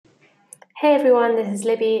Hey everyone, this is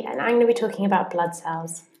Libby and I'm going to be talking about blood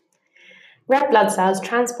cells. Red blood cells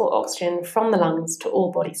transport oxygen from the lungs to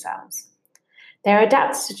all body cells. They are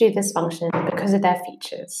adapted to do this function because of their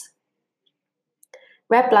features.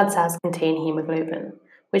 Red blood cells contain hemoglobin,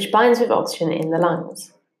 which binds with oxygen in the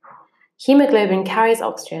lungs. Hemoglobin carries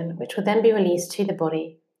oxygen, which will then be released to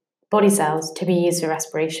the body cells to be used for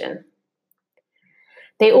respiration.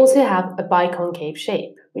 They also have a biconcave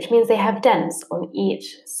shape, which means they have dents on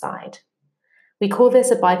each side. We call this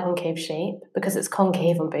a biconcave shape because it's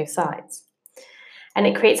concave on both sides. And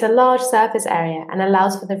it creates a large surface area and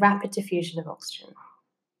allows for the rapid diffusion of oxygen.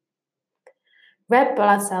 Red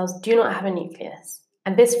blood cells do not have a nucleus,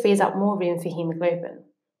 and this frees up more room for hemoglobin,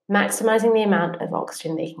 maximizing the amount of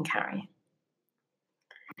oxygen they can carry.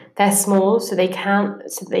 They're small, so they can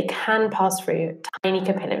pass through tiny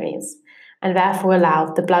capillaries, and therefore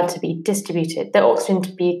allow the oxygen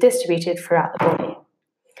to be distributed throughout the body.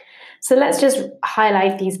 So let's just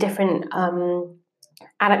highlight these different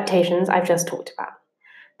adaptations I've just talked about.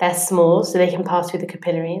 They're small, so they can pass through the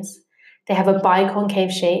capillaries. They have a biconcave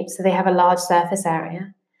shape, so they have a large surface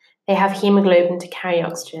area. They have hemoglobin to carry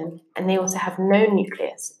oxygen, and they also have no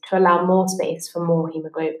nucleus to allow more space for more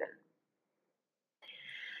hemoglobin.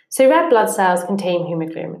 So red blood cells contain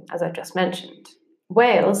hemoglobin, as I've just mentioned.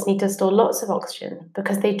 Whales need to store lots of oxygen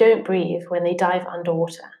because they don't breathe when they dive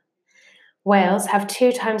underwater. Whales have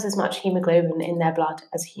 2 times as much hemoglobin in their blood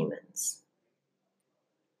as humans.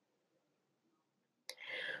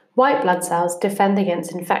 White blood cells defend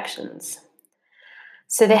against infections.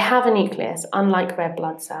 So they have a nucleus, unlike red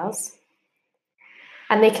blood cells,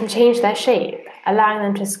 and they can change their shape, allowing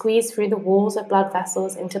them to squeeze through the walls of blood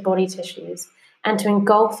vessels into body tissues and to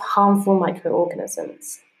engulf harmful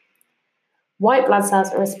microorganisms. White blood cells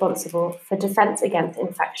are responsible for defense against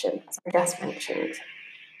infection, as I just mentioned.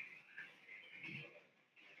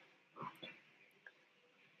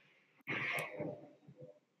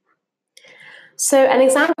 So an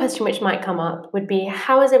exam question which might come up would be,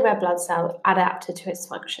 how is a red blood cell adapted to its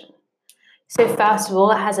function? So first of all,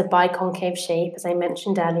 it has a biconcave shape, as I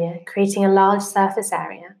mentioned earlier, creating a large surface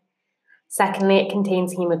area. Secondly, it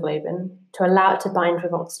contains hemoglobin to allow it to bind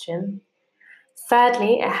with oxygen.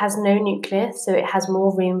 Thirdly, it has no nucleus, so it has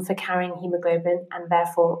more room for carrying hemoglobin and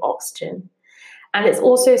therefore oxygen. And it's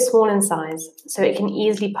also small in size, so it can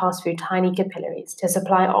easily pass through tiny capillaries to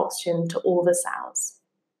supply oxygen to all the cells.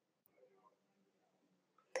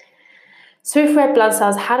 So if red blood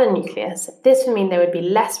cells had a nucleus, this would mean there would be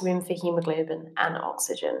less room for hemoglobin and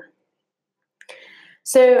oxygen.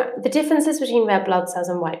 So the differences between red blood cells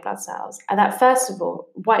and white blood cells are that, first of all,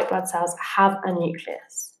 white blood cells have a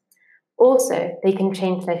nucleus. Also, they can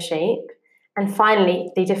change their shape. And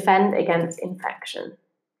finally, they defend against infection.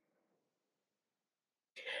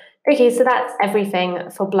 Okay, so that's everything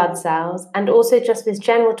for blood cells and also just this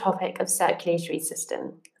general topic of circulatory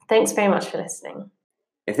system. Thanks very much for listening.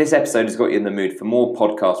 If this episode has got you in the mood for more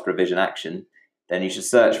podcast revision action, then you should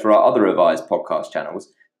search for our other Revise podcast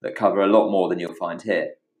channels that cover a lot more than you'll find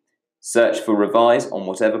here. Search for Revise on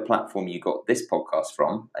whatever platform you got this podcast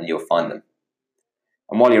from, and you'll find them.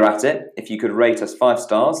 And while you're at it, if you could rate us 5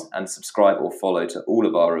 stars and subscribe or follow to all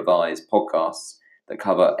of our Revise podcasts that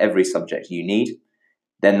cover every subject you need,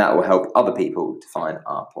 then that will help other people to find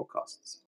our podcasts.